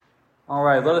All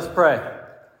right, let us pray.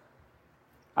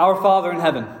 Our Father in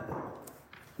heaven,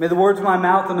 may the words of my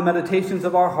mouth and the meditations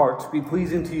of our hearts be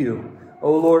pleasing to you,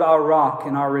 O Lord, our rock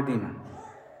and our Redeemer.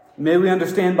 May we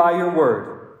understand by your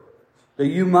word that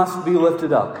you must be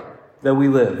lifted up, that we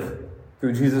live.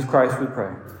 Through Jesus Christ we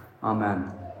pray.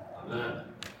 Amen. Amen.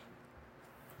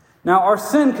 Now, our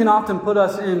sin can often put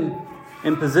us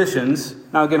in positions.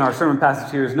 Now, again, our sermon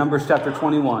passage here is Numbers chapter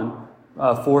 21,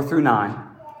 4 through 9.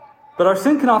 But our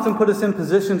sin can often put us in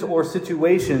positions or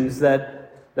situations that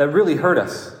really hurt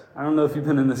us. I don't know if you've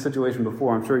been in this situation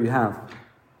before. I'm sure you have.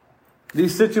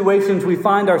 These situations we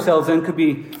find ourselves in could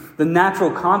be the natural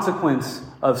consequence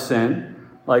of sin,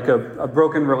 like a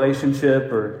broken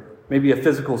relationship or maybe a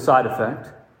physical side effect.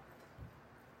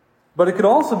 But it could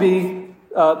also be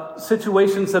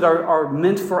situations that are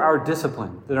meant for our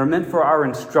discipline, that are meant for our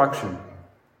instruction.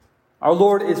 Our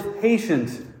Lord is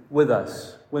patient with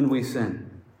us when we sin.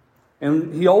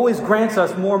 And He always grants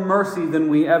us more mercy than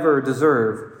we ever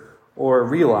deserve or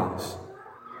realize.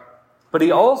 But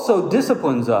He also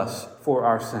disciplines us for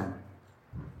our sin.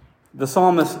 The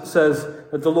psalmist says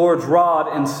that the Lord's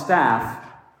rod and staff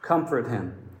comfort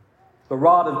him. The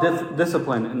rod of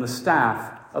discipline and the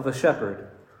staff of a shepherd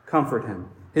comfort him.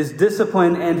 His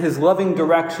discipline and his loving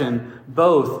direction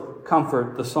both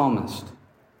comfort the psalmist.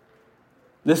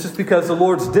 This is because the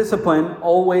Lord's discipline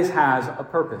always has a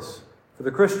purpose for the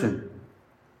Christian.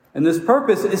 And this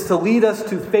purpose is to lead us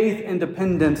to faith and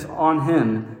dependence on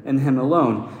Him and Him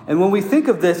alone. And when we think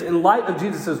of this in light of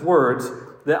Jesus' words,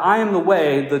 that I am the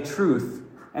way, the truth,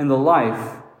 and the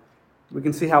life, we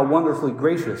can see how wonderfully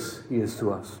gracious He is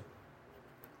to us.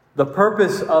 The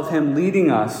purpose of Him leading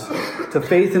us to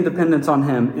faith and dependence on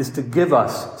Him is to give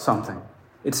us something.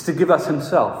 It's to give us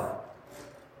Himself,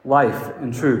 life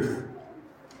and truth.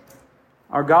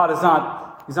 Our God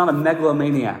He's not a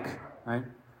megalomaniac, right?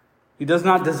 He does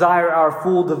not desire our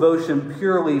full devotion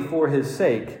purely for His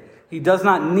sake. He does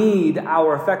not need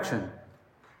our affection.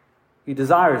 He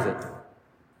desires it.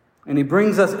 And He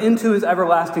brings us into His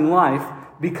everlasting life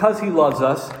because He loves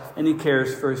us and He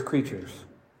cares for His creatures.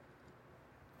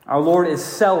 Our Lord is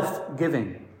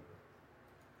self-giving.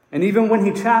 And even when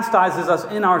He chastises us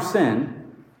in our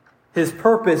sin, His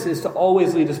purpose is to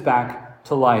always lead us back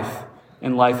to life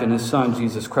and life in His Son,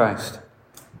 Jesus Christ.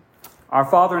 Our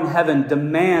Father in heaven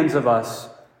demands of us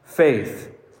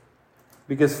faith,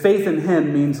 because faith in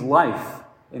Him means life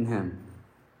in Him.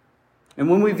 And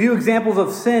when we view examples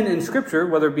of sin in Scripture,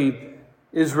 whether it be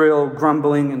Israel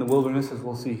grumbling in the wilderness, as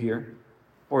we'll see here,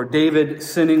 or David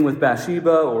sinning with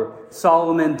Bathsheba, or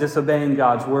Solomon disobeying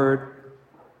God's word,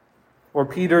 or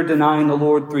Peter denying the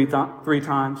Lord three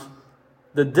times,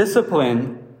 the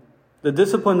discipline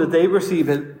that they receive,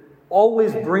 it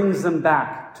always brings them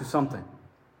back to something.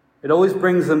 It always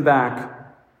brings them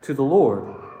back to the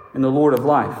Lord and the Lord of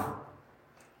life.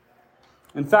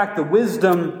 In fact, the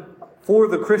wisdom for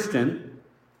the Christian,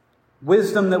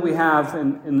 wisdom that we have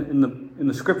in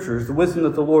the Scriptures, the wisdom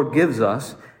that the Lord gives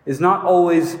us, is not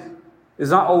always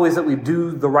that we do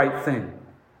the right thing.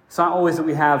 It's not always that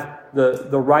we have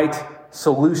the right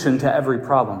solution to every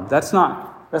problem. That's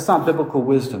not biblical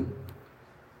wisdom.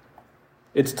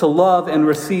 It's to love and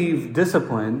receive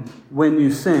discipline when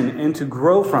you sin and to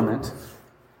grow from it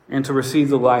and to receive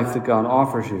the life that God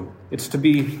offers you. It's to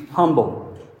be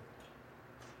humble.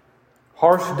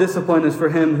 Harsh discipline is for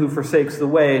him who forsakes the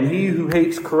way, and he who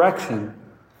hates correction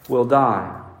will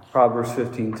die. Proverbs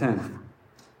 15:10.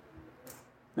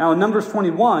 Now in Numbers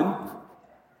 21,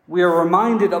 we are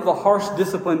reminded of the harsh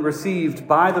discipline received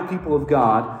by the people of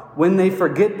God when they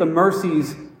forget the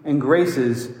mercies and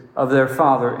graces of their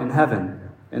Father in heaven,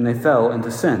 and they fell into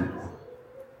sin.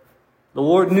 The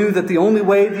Lord knew that the only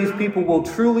way these people will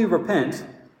truly repent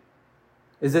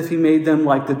is if He made them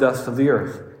like the dust of the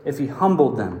earth, if He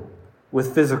humbled them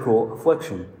with physical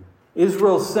affliction.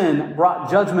 Israel's sin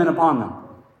brought judgment upon them,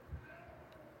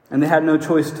 and they had no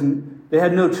choice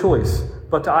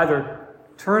but to either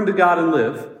turn to God and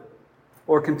live,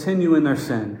 or continue in their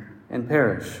sin and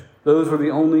perish. Those were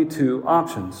the only two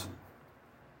options.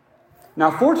 Now,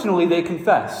 fortunately, they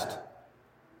confessed,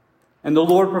 and the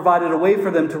Lord provided a way for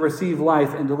them to receive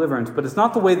life and deliverance. But it's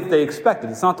not the way that they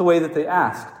expected. It's not the way that they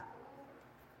asked.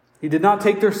 He did not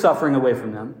take their suffering away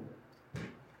from them,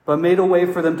 but made a way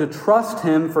for them to trust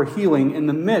Him for healing in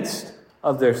the midst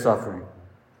of their suffering.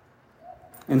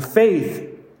 And faith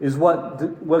is what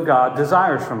God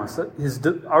desires from us.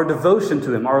 Our devotion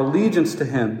to Him, our allegiance to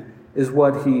Him, is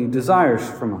what He desires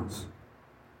from us.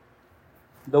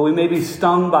 Though we may be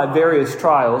stung by various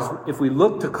trials, if we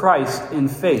look to Christ in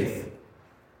faith,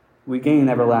 we gain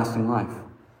everlasting life.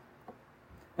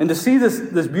 And to see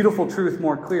this beautiful truth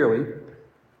more clearly,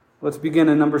 Let's begin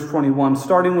in Numbers 21,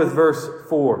 starting with verse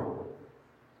 4.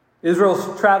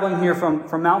 Israel's traveling here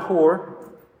from Mount Hor,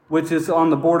 which is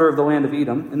on the border of the land of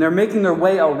Edom, and they're making their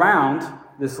way around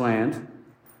this land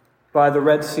by the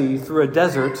Red Sea through a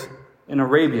desert in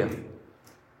Arabia.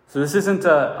 So this isn't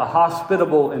a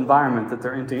hospitable environment that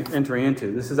they're entering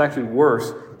into. This is actually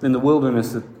worse than the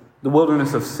wilderness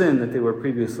of sin that they were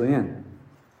previously in.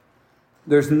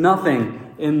 There's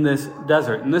nothing in this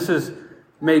desert, and this is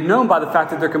made known by the fact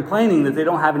that they're complaining that they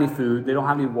don't have any food, they don't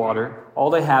have any water.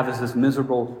 All they have is this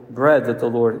miserable bread that the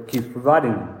Lord keeps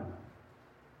providing them.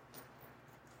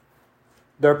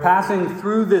 They're passing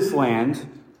through this land,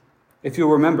 if you'll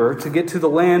remember, to get to the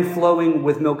land flowing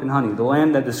with milk and honey, the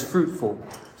land that is fruitful.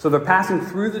 So they're passing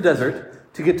through the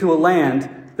desert to get to a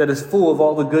land that is full of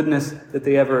all the goodness that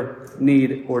they ever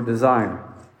need or desire.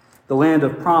 The land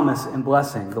of promise and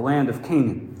blessing, the land of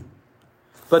Canaan.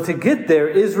 But to get there,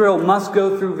 Israel must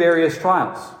go through various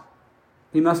trials.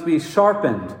 He must be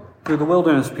sharpened through the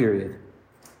wilderness period.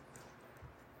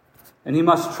 And he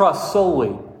must trust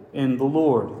solely in the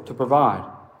Lord to provide.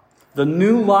 The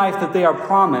new life that they are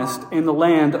promised in the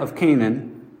land of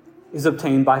Canaan is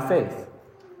obtained by faith.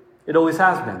 It always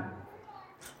has been.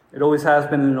 It always has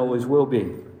been and it always will be.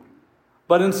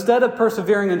 But instead of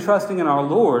persevering and trusting in our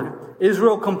Lord,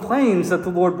 Israel complains that the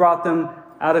Lord brought them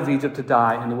out of Egypt to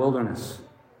die in the wilderness.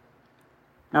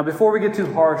 Now, before we get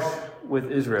too harsh with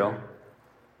Israel,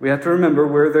 we have to remember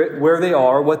where they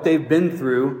are, what they've been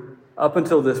through up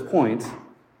until this point.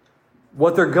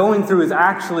 What they're going through is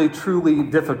actually truly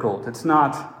difficult. It's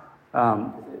not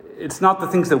the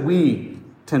things that we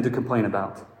tend to complain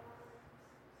about.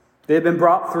 They've been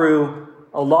brought through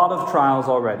a lot of trials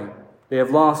already. They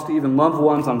have lost even loved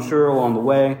ones, I'm sure, along the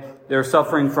way. They're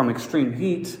suffering from extreme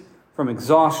heat, from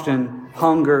exhaustion,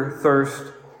 hunger,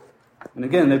 thirst. And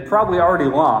again, they've probably already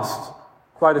lost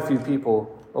quite a few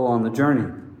people along the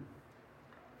journey.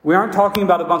 We aren't talking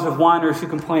about a bunch of whiners who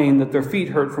complain that their feet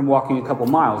hurt from walking a couple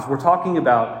miles. We're talking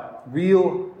about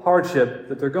real hardship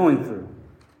that they're going through.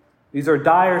 These are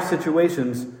dire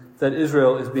situations that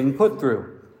Israel is being put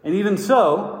through. And even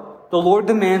so, the Lord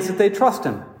demands that they trust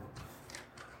Him.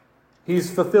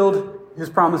 He's fulfilled His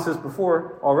promises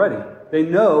before already. They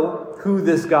know who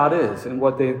this God is and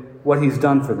what He's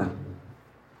done for them.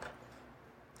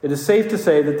 It is safe to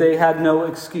say that they had no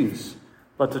excuse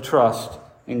but to trust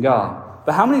in God.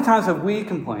 But how many times have we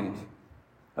complained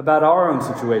about our own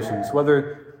situations,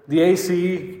 whether the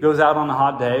AC goes out on a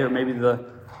hot day, or maybe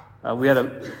we had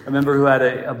a member who had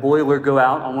a boiler go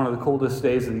out on one of the coldest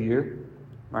days of the year,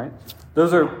 right?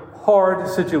 Those are hard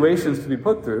situations to be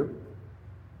put through.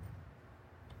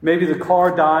 Maybe the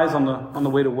car dies on the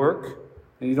way to work,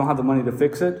 and you don't have the money to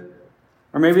fix it.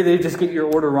 Or maybe they just get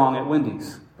your order wrong at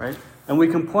Wendy's, right? And we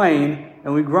complain,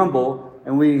 and we grumble,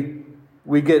 and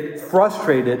we get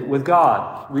frustrated with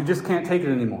God. We just can't take it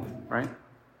anymore, right?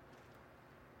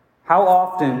 How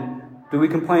often do we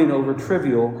complain over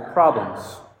trivial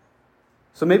problems?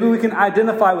 So maybe we can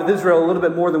identify with Israel a little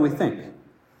bit more than we think.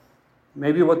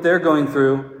 Maybe what they're going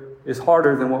through is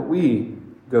harder than what we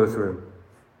go through.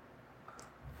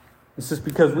 It's just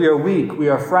because we are weak, we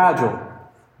are fragile,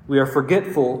 we are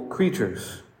forgetful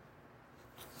creatures.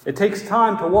 It takes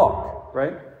time to walk,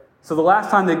 right? So the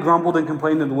last time they grumbled and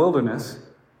complained in the wilderness,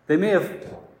 they may have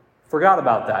forgot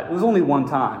about that. It was only one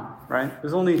time, right? It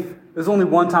was only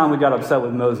one time we got upset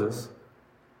with Moses.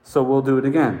 So we'll do it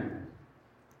again.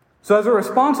 So as a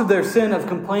response to their sin of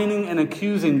complaining and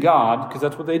accusing God, because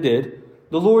that's what they did,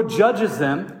 the Lord judges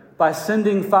them by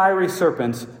sending fiery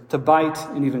serpents to bite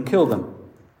and even kill them.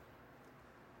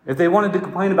 If they wanted to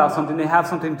complain about something, they have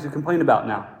something to complain about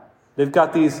now. They've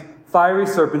got these fiery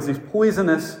serpents, these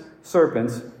poisonous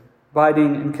serpents,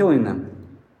 biting and killing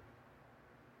them.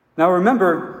 Now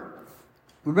remember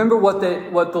what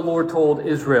the Lord told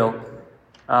Israel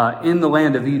in the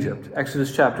land of Egypt,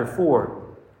 Exodus chapter 4.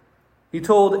 He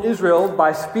told Israel,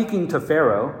 by speaking to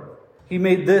Pharaoh, he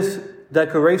made this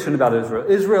declaration about Israel.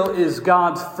 Israel is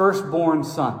God's firstborn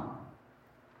son.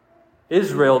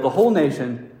 Israel, the whole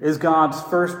nation, is God's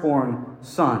firstborn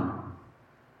son.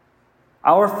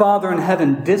 Our Father in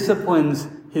heaven disciplines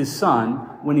His Son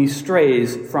when he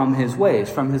strays from His ways,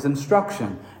 from His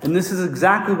instruction. And this is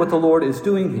exactly what the Lord is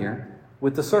doing here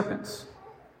with the serpents.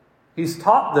 He's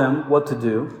taught them what to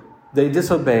do, they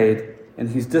disobeyed, and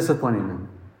He's disciplining them.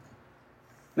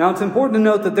 Now it's important to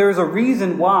note that there is a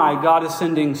reason why God is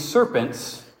sending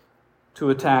serpents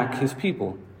to attack His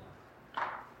people.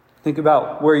 Think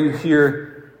about where you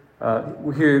hear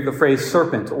the phrase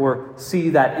serpent or see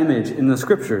that image in the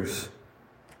Scriptures.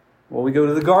 Well, we go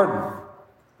to the garden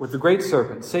with the great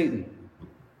serpent, Satan.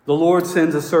 The Lord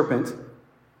sends a serpent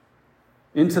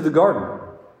into the garden.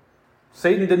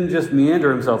 Satan didn't just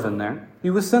meander himself in there. He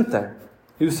was sent there.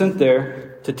 He was sent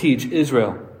there to teach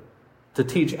Israel, to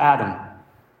teach Adam.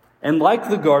 And like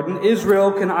the garden,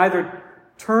 Israel can either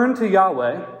turn to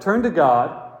Yahweh, turn to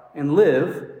God, and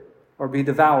live, or be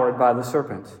devoured by the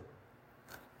serpent.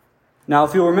 Now,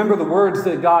 if you'll remember the words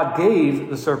that God gave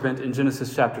the serpent in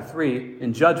Genesis chapter 3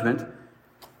 in judgment,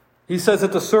 he says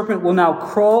that the serpent will now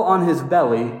crawl on his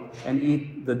belly and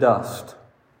eat the dust.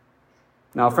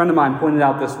 Now, a friend of mine pointed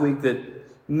out this week that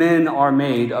men are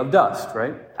made of dust,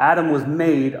 right? Adam was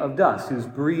made of dust. He was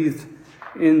breathed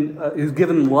in, he was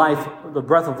given life, the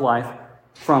breath of life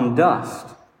from dust.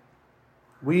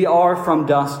 We are from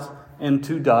dust, and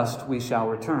to dust we shall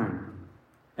return.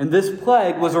 And this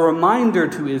plague was a reminder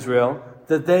to Israel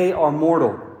that they are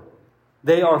mortal,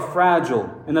 they are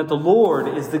fragile, and that the Lord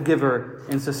is the giver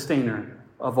and sustainer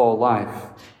of all life.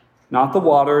 Not the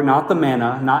water, not the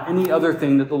manna, not any other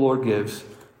thing that the Lord gives,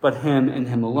 but Him and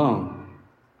Him alone.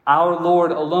 Our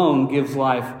Lord alone gives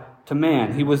life to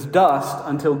man. He was dust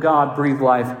until God breathed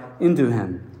life into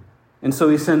him. And so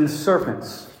He sends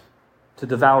serpents to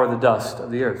devour the dust of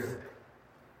the earth.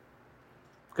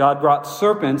 God brought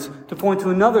serpents to point to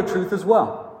another truth as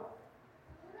well.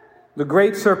 The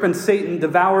great serpent Satan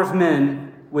devours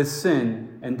men with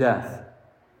sin and death.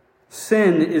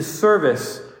 Sin is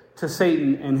service to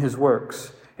Satan and his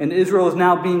works, and Israel is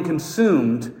now being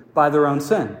consumed by their own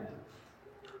sin.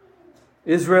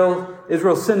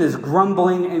 Israel's sin is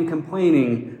grumbling and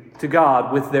complaining to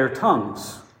God with their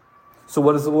tongues. So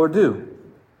what does the Lord do?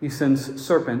 He sends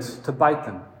serpents to bite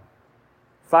them.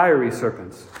 Fiery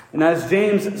serpents. And as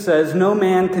James says, no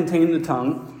man can tame the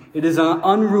tongue. It is an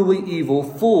unruly evil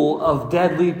full of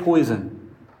deadly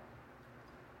poison.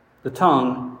 The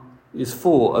tongue is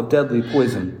full of deadly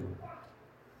poison.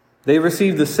 They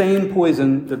received the same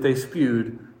poison that they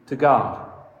spewed to God.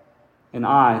 An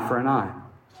eye for an eye.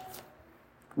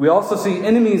 We also see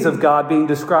enemies of God being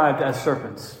described as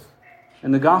serpents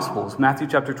in the Gospels. Matthew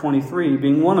chapter 23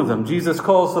 being one of them. Jesus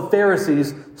calls the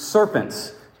Pharisees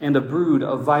serpents and a brood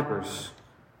of vipers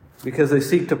because they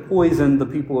seek to poison the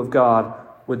people of God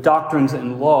with doctrines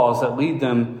and laws that lead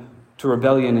them to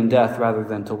rebellion and death rather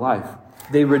than to life.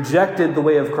 They rejected the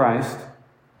way of Christ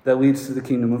that leads to the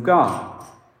kingdom of God.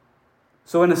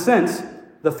 So in a sense,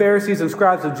 the Pharisees and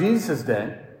scribes of Jesus'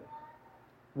 day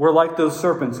were like those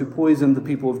serpents who poisoned the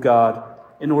people of God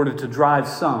in order to drive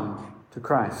some to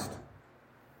Christ.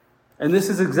 And this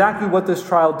is exactly what this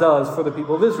trial does for the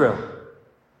people of Israel.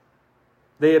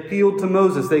 They appealed to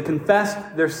Moses. They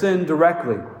confessed their sin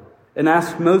directly and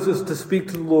asked Moses to speak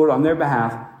to the Lord on their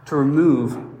behalf to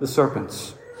remove the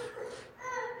serpents.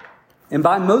 And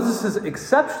by Moses'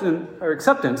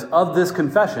 acceptance of this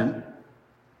confession,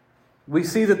 we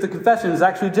see that the confession is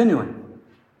actually genuine.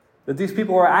 That these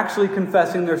people are actually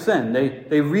confessing their sin.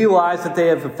 They realize that they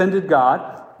have offended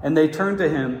God, and they turn to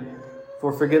Him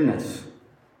for forgiveness.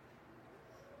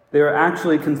 They are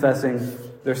actually confessing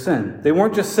their sin. They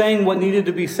weren't just saying what needed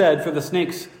to be said for the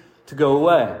snakes to go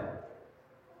away.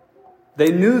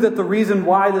 They knew that the reason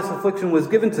why this affliction was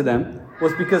given to them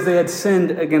was because they had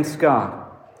sinned against God.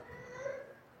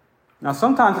 Now,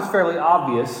 sometimes it's fairly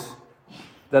obvious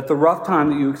that the rough time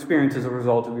that you experience is a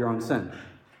result of your own sin.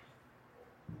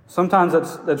 Sometimes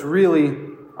that's really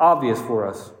obvious for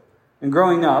us. And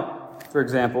growing up, for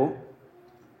example,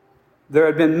 there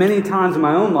had been many times in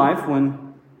my own life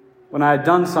when I had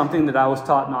done something that I was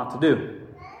taught not to do.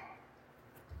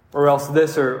 Or else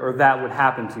this or that would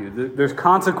happen to you. There's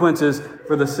consequences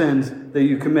for the sins that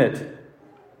you commit.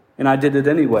 And I did it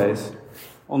anyways,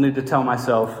 only to tell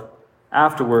myself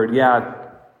afterward, yeah,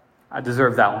 I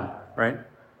deserve that one, right?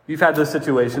 You've had those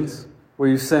situations where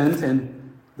you sinned and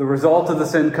the result of the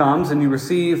sin comes and you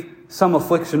receive some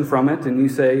affliction from it and you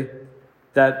say,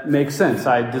 that makes sense,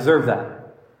 I deserve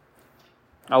that.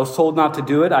 I was told not to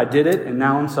do it, I did it, and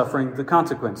now I'm suffering the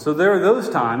consequence. So there are those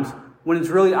times when it's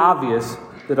really obvious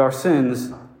that our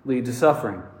sins lead to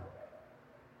suffering.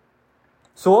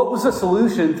 So what was the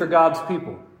solution for God's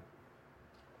people?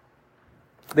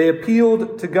 They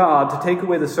appealed to God to take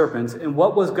away the serpents, and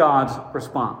what was God's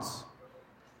response?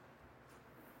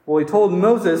 Well, He told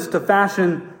Moses to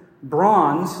fashion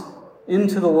bronze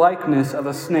into the likeness of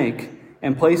a snake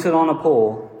and place it on a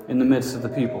pole in the midst of the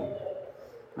people.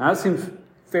 Now, that seems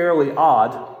fairly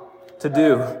odd to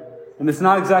do, and it's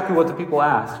not exactly what the people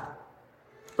asked,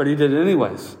 but He did it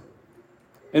anyways.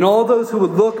 And all those who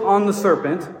would look on the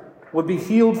serpent would be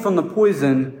healed from the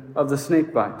poison of the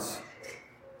snake bites.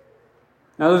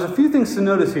 Now, there's a few things to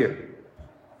notice here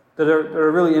that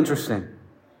are really interesting.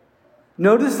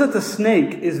 Notice that the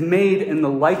snake is made in the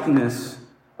likeness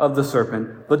of the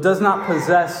serpent, but does not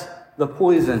possess the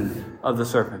poison of the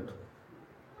serpent.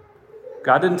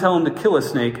 God didn't tell him to kill a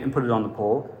snake and put it on the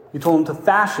pole. He told him to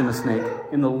fashion a snake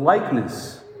in the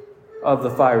likeness of the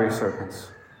fiery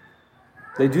serpents.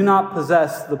 They do not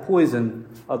possess the poison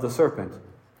of the serpent.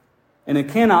 And it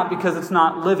cannot because it's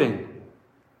not living.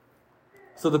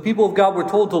 So the people of God were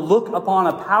told to look upon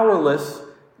a powerless,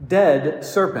 dead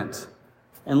serpent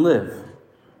and live.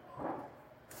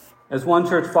 As one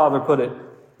church father put it,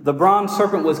 the bronze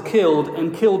serpent was killed,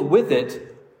 and killed with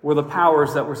it were the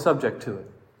powers that were subject to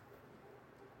it.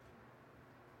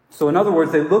 So in other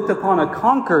words, they looked upon a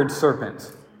conquered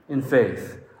serpent in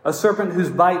faith, a serpent whose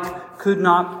bite could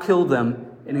not kill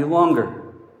them any longer.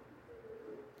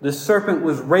 This serpent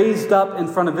was raised up in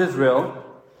front of Israel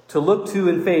to look to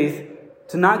in faith,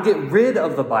 to not get rid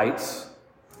of the bites,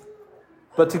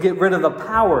 but to get rid of the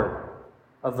power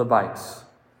of the bites.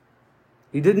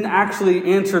 He didn't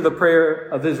actually answer the prayer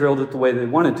of Israel the way they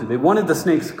wanted to. They wanted the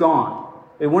snakes gone.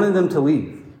 They wanted them to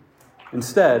leave.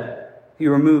 Instead, he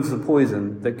removes the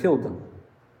poison that killed them.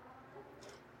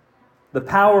 The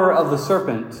power of the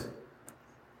serpent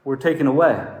were taken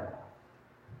away.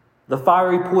 The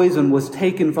fiery poison was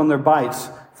taken from their bites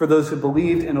for those who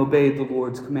believed and obeyed the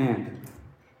Lord's command.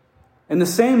 In the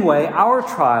same way, our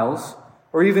trials,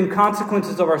 or even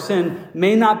consequences of our sin,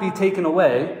 may not be taken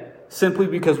away simply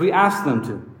because we ask them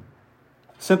to,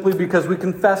 simply because we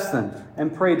confess them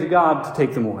and pray to God to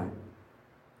take them away.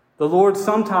 The Lord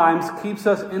sometimes keeps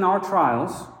us in our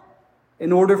trials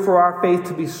in order for our faith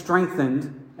to be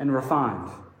strengthened and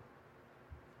refined.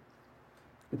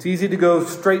 It's easy to go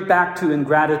straight back to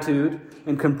ingratitude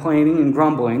and complaining and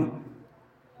grumbling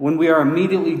when we are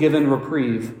immediately given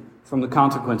reprieve from the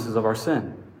consequences of our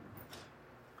sin.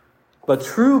 But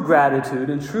true gratitude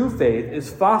and true faith is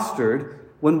fostered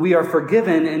when we are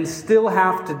forgiven and still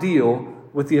have to deal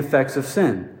with the effects of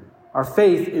sin. Our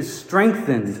faith is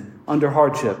strengthened under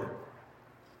hardship.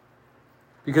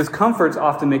 Because comforts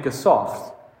often make us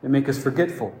soft and make us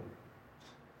forgetful.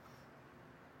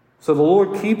 So the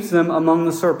Lord keeps them among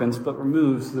the serpents, but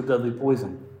removes the deadly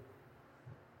poison.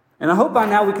 And I hope by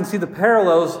now we can see the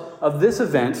parallels of this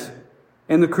event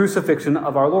in the crucifixion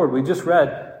of our Lord. We just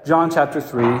read John chapter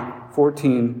 3,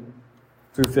 14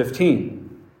 through 15.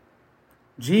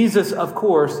 Jesus, of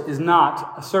course, is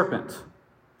not a serpent.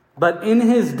 But in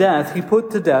his death, he put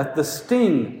to death the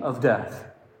sting of death.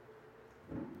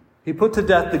 He put to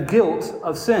death the guilt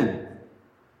of sin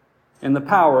and the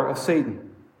power of Satan.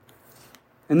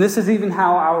 And this is even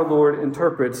how our Lord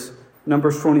interprets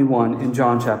Numbers 21 in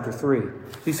John chapter 3.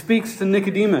 He speaks to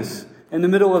Nicodemus in the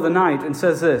middle of the night and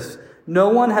says this, "No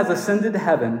one has ascended to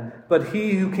heaven but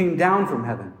he who came down from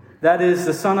heaven, that is,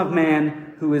 the Son of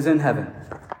Man who is in heaven.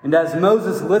 And as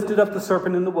Moses lifted up the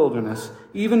serpent in the wilderness,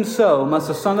 even so must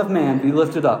the Son of Man be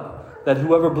lifted up, that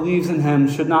whoever believes in him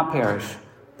should not perish,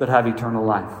 but have eternal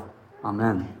life."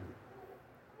 Amen.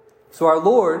 So our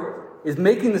Lord is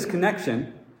making this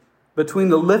connection between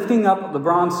the lifting up of the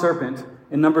bronze serpent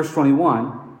in Numbers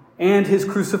 21 and his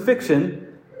crucifixion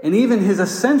and even his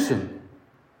ascension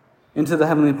into the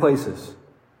heavenly places.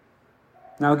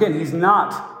 Now again, he's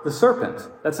not the serpent.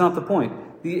 That's not the point.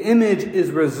 The image is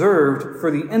reserved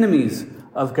for the enemies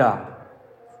of God.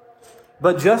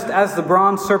 But just as the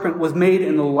bronze serpent was made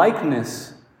in the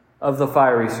likeness of the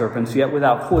fiery serpents, yet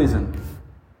without poison,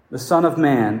 the Son of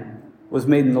Man was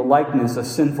made in the likeness of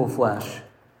sinful flesh,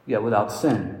 yet without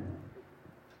sin.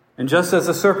 And just as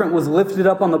the serpent was lifted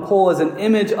up on the pole as an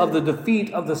image of the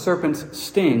defeat of the serpent's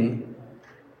sting,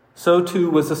 so too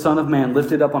was the Son of Man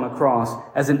lifted up on a cross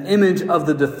as an image of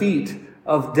the defeat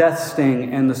of death's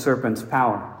sting and the serpent's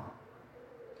power.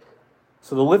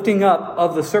 So the lifting up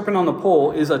of the serpent on the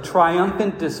pole is a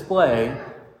triumphant display.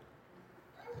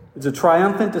 It's a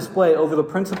triumphant display over the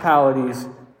principalities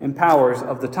and powers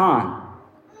of the time.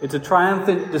 It's a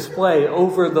triumphant display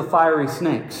over the fiery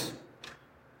snakes.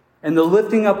 And the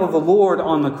lifting up of the Lord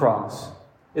on the cross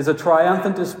is a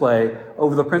triumphant display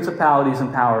over the principalities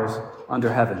and powers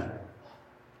under heaven.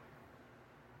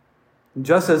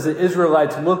 Just as the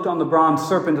Israelites looked on the bronze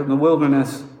serpent in the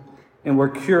wilderness and were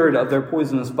cured of their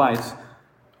poisonous bites,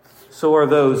 so are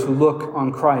those who look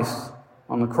on Christ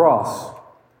on the cross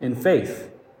in faith.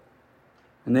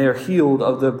 And they are healed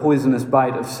of the poisonous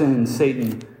bite of sin,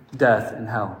 Satan, death, and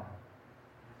hell.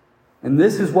 And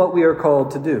this is what we are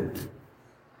called to do.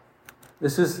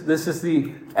 This is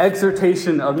the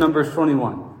exhortation of Numbers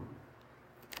 21.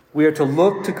 We are to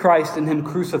look to Christ and him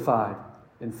crucified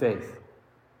in faith.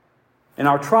 And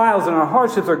our trials and our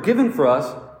hardships are given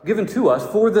to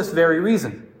us for this very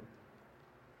reason.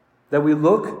 That we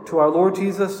look to our Lord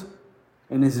Jesus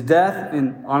and his death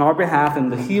on our behalf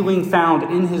and the healing found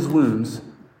in his wounds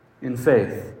in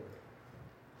faith.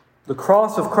 The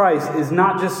cross of Christ is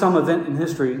not just some event in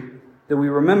history that we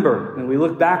remember and we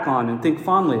look back on and think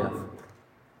fondly of.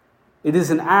 It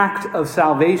is an act of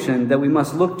salvation that we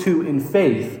must look to in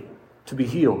faith to be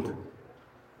healed.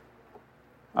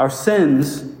 Our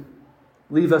sins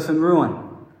leave us in ruin.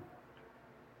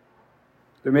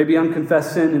 There may be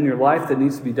unconfessed sin in your life that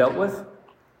needs to be dealt with.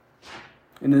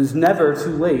 And it is never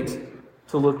too late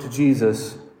to look to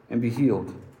Jesus and be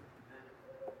healed.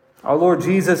 Our Lord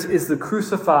Jesus is the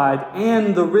crucified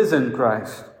and the risen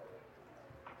Christ.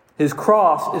 His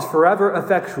cross is forever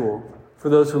effectual for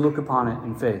those who look upon it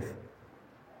in faith.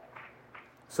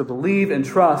 So believe and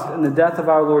trust in the death of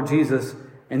our Lord Jesus,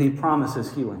 and He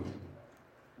promises healing.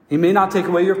 He may not take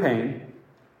away your pain.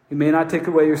 He may not take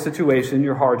away your situation,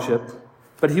 your hardship,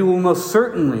 but He will most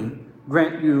certainly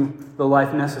grant you the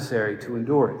life necessary to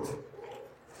endure it.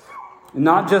 And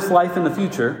not just life in the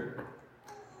future,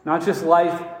 not just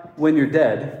life when you're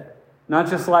dead, not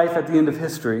just life at the end of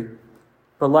history,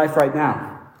 but life right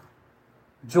now.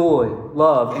 Joy,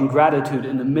 love, and gratitude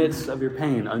in the midst of your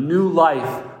pain. A new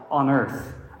life on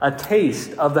earth. A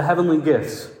taste of the heavenly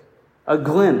gifts. A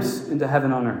glimpse into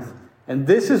heaven on earth. And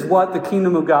this is what the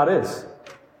kingdom of God is.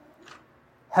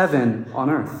 Heaven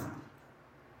on earth.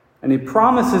 And He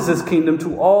promises this kingdom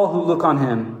to all who look on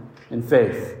Him in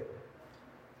faith.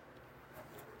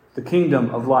 The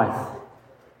kingdom of life.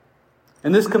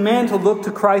 And this command to look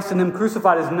to Christ and Him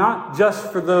crucified is not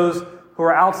just for those who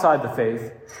are outside the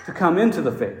faith to come into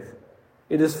the faith.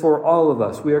 It is for all of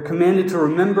us. We are commanded to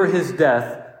remember His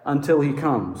death until He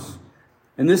comes.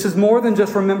 And this is more than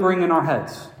just remembering in our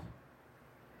heads.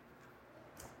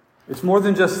 It's more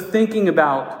than just thinking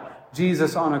about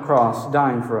Jesus on a cross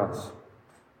dying for us.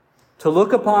 To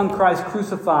look upon Christ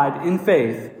crucified in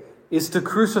faith is to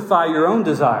crucify your own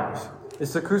desires.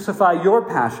 Is to crucify your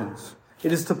passions.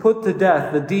 It is to put to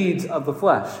death the deeds of the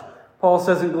flesh. Paul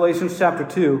says in Galatians chapter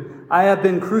 2, I have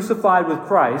been crucified with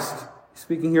Christ,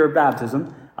 speaking here of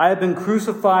baptism, I have been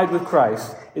crucified with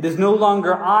Christ. It is no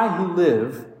longer I who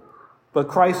live, but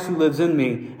Christ who lives in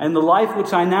me. And the life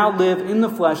which I now live in the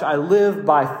flesh, I live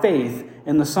by faith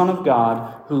in the Son of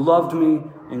God, who loved me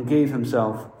and gave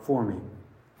Himself for me.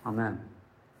 Amen.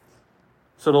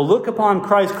 So to look upon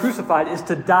Christ crucified is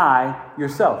to die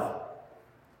yourself.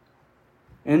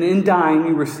 And in dying,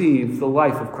 you receive the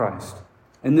life of Christ.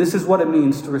 And this is what it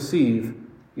means to receive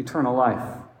eternal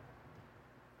life.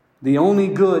 The only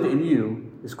good in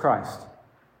you is Christ.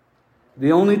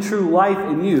 The only true life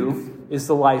in you is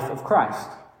the life of Christ.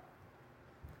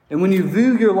 And when you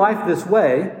view your life this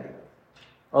way,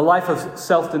 a life of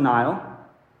self-denial,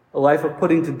 a life of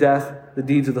putting to death the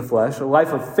deeds of the flesh, a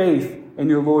life of faith in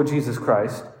your Lord Jesus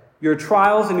Christ, your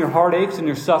trials and your heartaches and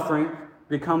your suffering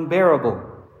become bearable.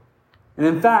 And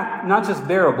in fact, not just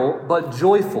bearable, but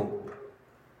joyful.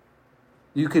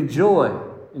 You can joy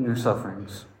in your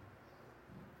sufferings.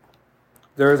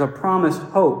 There is a promised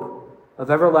hope of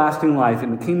everlasting life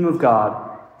in the kingdom of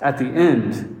God at the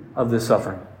end of this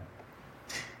suffering.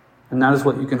 And that is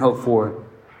what you can hope for.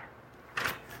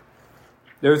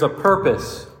 There is a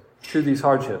purpose to these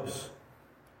hardships.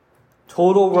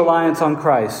 Total reliance on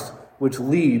Christ, which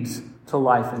leads to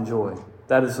life and joy.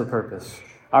 That is the purpose.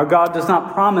 Our God does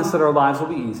not promise that our lives will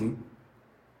be easy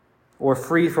or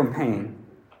free from pain,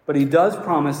 but He does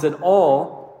promise that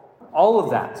all of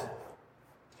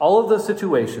those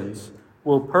situations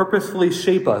will purposefully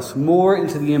shape us more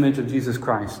into the image of Jesus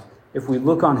Christ if we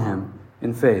look on Him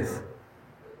in faith,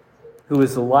 who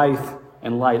is the life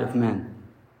and light of men.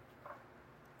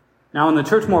 Now, in the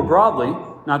church more broadly,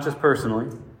 not just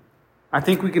personally, I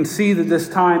think we can see that this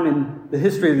time in the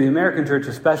history of the American church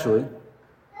especially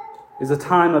is a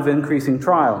time of increasing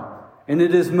trial, and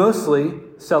it is mostly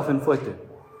self-inflicted.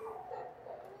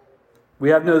 We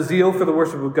have no zeal for the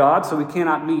worship of God, so we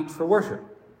cannot meet for worship.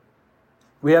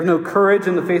 We have no courage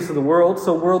in the face of the world,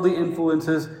 so worldly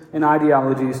influences and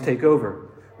ideologies take over.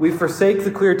 We forsake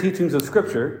the clear teachings of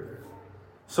Scripture,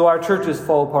 so our churches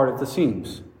fall apart at the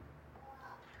seams.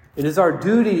 It is our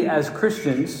duty as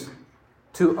Christians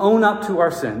to own up to our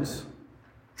sins,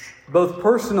 both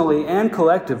personally and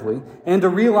collectively, and to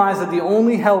realize that the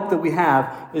only help that we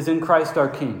have is in Christ our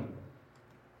King.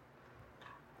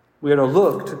 We are to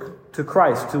look to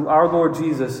Christ, to our Lord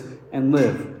Jesus, and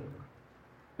live.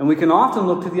 And we can often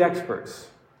look to the experts.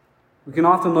 We can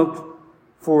often look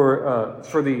for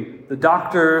the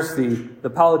doctors, the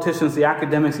politicians, the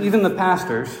academics, even the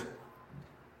pastors,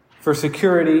 for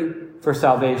security, for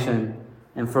salvation,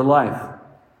 and for life.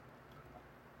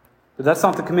 But that's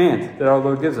not the command that our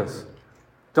Lord gives us.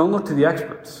 Don't look to the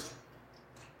experts.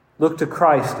 Look to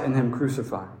Christ and Him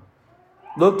crucified.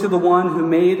 Look to the one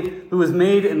who was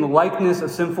made in the likeness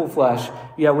of sinful flesh,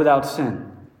 yet without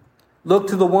sin. Look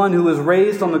to the one who was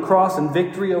raised on the cross in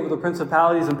victory over the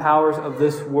principalities and powers of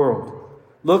this world.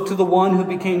 Look to the one who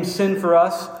became sin for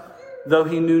us, though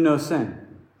he knew no sin.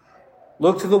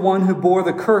 Look to the one who bore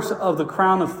the curse of the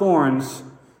crown of thorns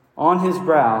on his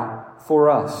brow for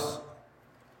us.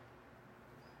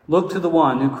 Look to the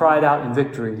one who cried out in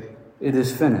victory, "It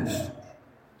is finished."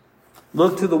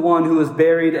 Look to the one who was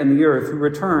buried in the earth, who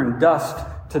returned dust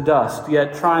to dust,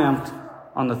 yet triumphed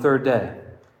on the third day.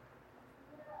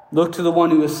 Look to the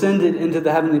one who ascended into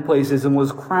the heavenly places and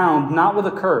was crowned not with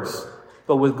a curse,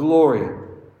 but with glory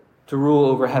to rule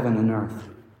over heaven and earth.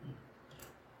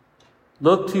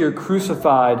 Look to your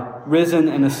crucified, risen,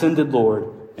 and ascended Lord,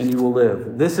 and you will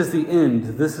live. This is the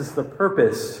end. This is the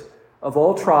purpose of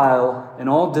all trial and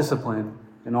all discipline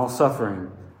and all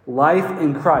suffering. Life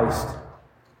in Christ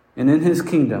and in his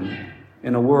kingdom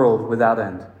in a world without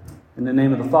end. In the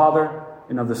name of the Father,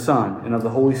 and of the Son, and of the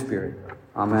Holy Spirit.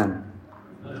 Amen.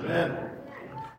 Amen.